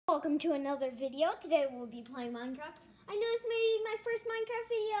Welcome to another video. Today we'll be playing Minecraft. I know this may be my first Minecraft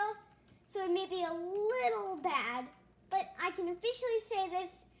video, so it may be a little bad, but I can officially say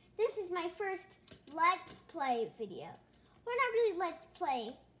this is my first Let's Play video. We're not really Let's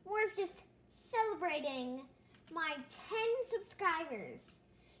Play, we're just celebrating my 10 subscribers.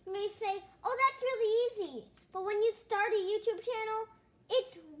 You may say, oh, that's really easy, but when you start a YouTube channel,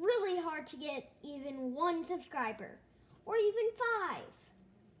 it's really hard to get even 1 subscriber, or even 5.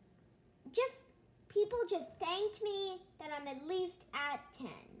 People just thanked me that I'm at least at 10.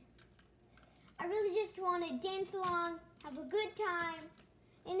 I really just want to dance along, have a good time,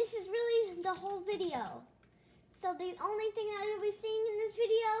 and this is really the whole video. So the only thing that you'll be seeing in this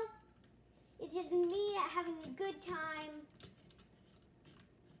video is just me having a good time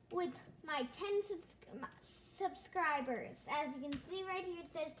with my 10 subscribers. As you can see right here,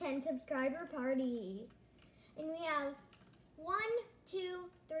 it says 10 subscriber party. And we have 1, 2,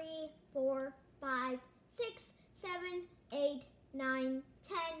 3, 4, 5, 6, 7, 8, 9,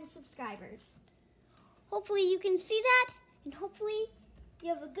 10 subscribers. Hopefully you can see that, and hopefully you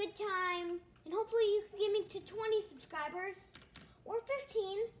have a good time, and hopefully you can get me to 20 subscribers, or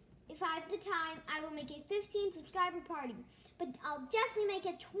 15. If I have the time, I will make a 15 subscriber party, but I'll definitely make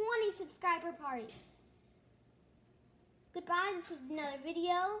a 20 subscriber party. Goodbye, this was another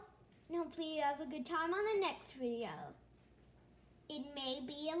video, and hopefully you have a good time on the next video. It may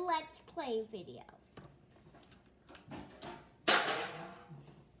be a Let's Play video.